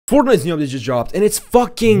Fortnite's new update just dropped and it's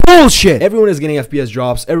fucking bullshit. Everyone is getting FPS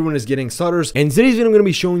drops, everyone is getting stutters, and in today's video I'm going to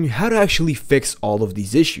be showing you how to actually fix all of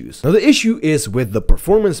these issues. Now the issue is with the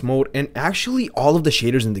performance mode and actually all of the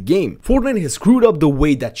shaders in the game. Fortnite has screwed up the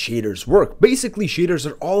way that shaders work. Basically, shaders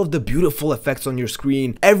are all of the beautiful effects on your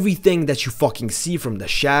screen, everything that you fucking see from the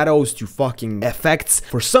shadows to fucking effects.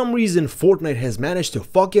 For some reason, Fortnite has managed to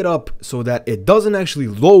fuck it up so that it doesn't actually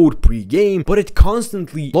load pre-game, but it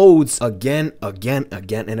constantly loads again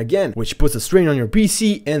and again, which puts a strain on your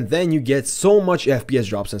PC, and then you get so much FPS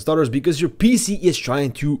drops and stutters because your PC is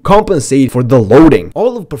trying to compensate for the loading.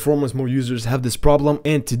 All of performance mode users have this problem,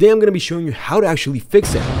 and today I'm going to be showing you how to actually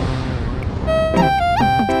fix it.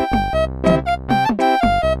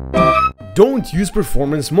 Don't use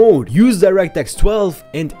performance mode, use DirectX 12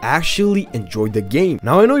 and actually enjoy the game.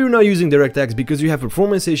 Now I know you're not using DirectX because you have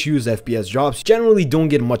performance issues, FPS drops, generally don't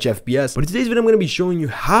get much FPS, but in today's video I'm going to be showing you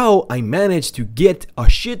how I managed to get a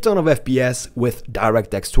shit ton of FPS with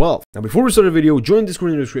DirectX 12. Now before we start the video, join the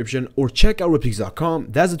Discord in the description or check out riptweaks.com.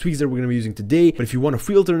 That's the tweaks that we're going to be using today, but if you want a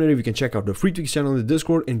free alternative, you can check out the free tweaks channel in the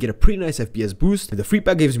Discord and get a pretty nice FPS boost. The free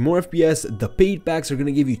pack gives you more FPS, the paid packs are going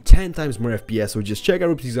to give you 10 times more FPS, so just check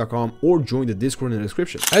out riptweaks.com or join the Discord in the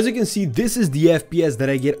description. As you can see, this is the FPS that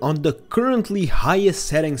I get on the currently highest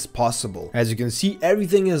settings possible. As you can see,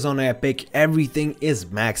 everything is on epic, everything is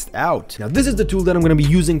maxed out. Now this is the tool that I'm going to be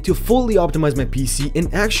using to fully optimize my PC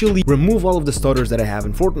and actually remove all of the stutters that I have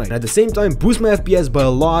in Fortnite, and at the same time boost my FPS by a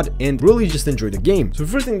lot and really just enjoy the game. So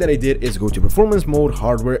the first thing that I did is go to performance mode,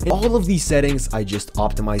 hardware, and all of these settings I just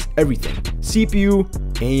optimized everything. CPU,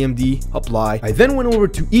 AMD, apply. I then went over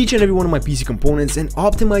to each and every one of my PC components and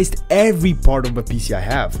optimized every part of the PC I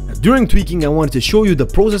have. Now, during tweaking, I wanted to show you the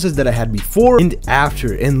processes that I had before and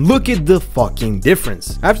after, and look at the fucking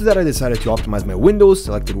difference. After that, I decided to optimize my Windows,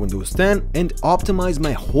 selected Windows 10, and optimized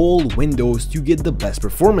my whole Windows to get the best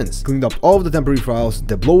performance. Cleaned up all of the temporary files,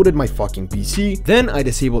 debloated my fucking PC, then I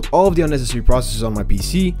disabled all of the unnecessary processes on my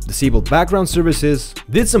PC, disabled background services,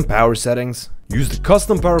 did some power settings, used the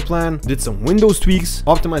custom power plan, did some Windows tweaks,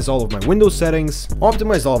 optimized all of my Windows settings,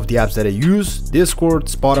 optimized all of the apps that I use, Discord,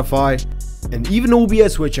 Spotify, and even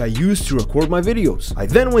OBS, which I use to record my videos. I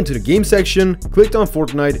then went to the game section, clicked on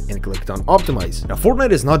Fortnite, and clicked on optimize. Now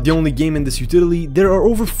Fortnite is not the only game in this utility. There are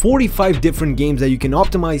over 45 different games that you can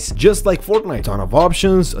optimize just like Fortnite. A ton of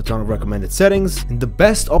options, a ton of recommended settings, and the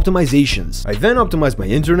best optimizations. I then optimized my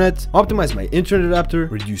internet, optimized my internet adapter,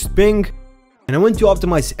 reduced ping, and I went to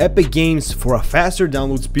optimize Epic Games for a faster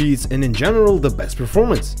download speeds and in general the best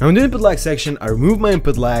performance. Now in the input lag section, I removed my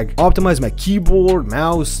input lag, optimized my keyboard,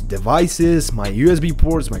 mouse, devices, my USB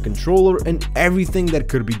ports, my controller, and everything that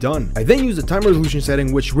could be done. I then used the time resolution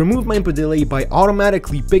setting, which removed my input delay by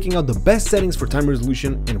automatically picking out the best settings for time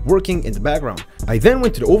resolution and working in the background. I then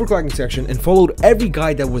went to the overclocking section and followed every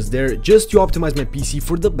guide that was there just to optimize my PC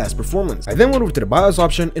for the best performance. I then went over to the BIOS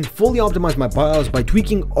option and fully optimized my BIOS by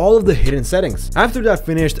tweaking all of the hidden settings. After that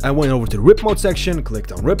finished, I went over to the RIP mode section,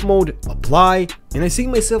 clicked on RIP mode, apply, and I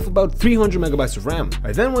saved myself about 300 megabytes of RAM.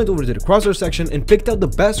 I then went over to the crosshair section and picked out the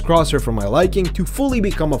best crosshair for my liking to fully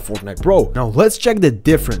become a Fortnite pro. Now let's check the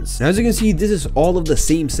difference. Now as you can see, this is all of the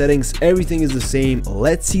same settings, everything is the same.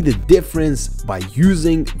 Let's see the difference by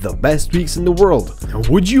using the best tweaks in the world. Now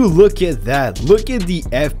would you look at that? Look at the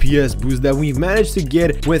FPS boost that we've managed to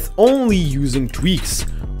get with only using tweaks.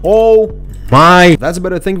 Oh my. That's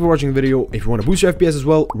about it. Thank you for watching the video. If you want to boost your FPS as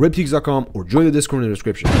well, riptweaks.com or join the Discord in the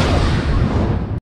description.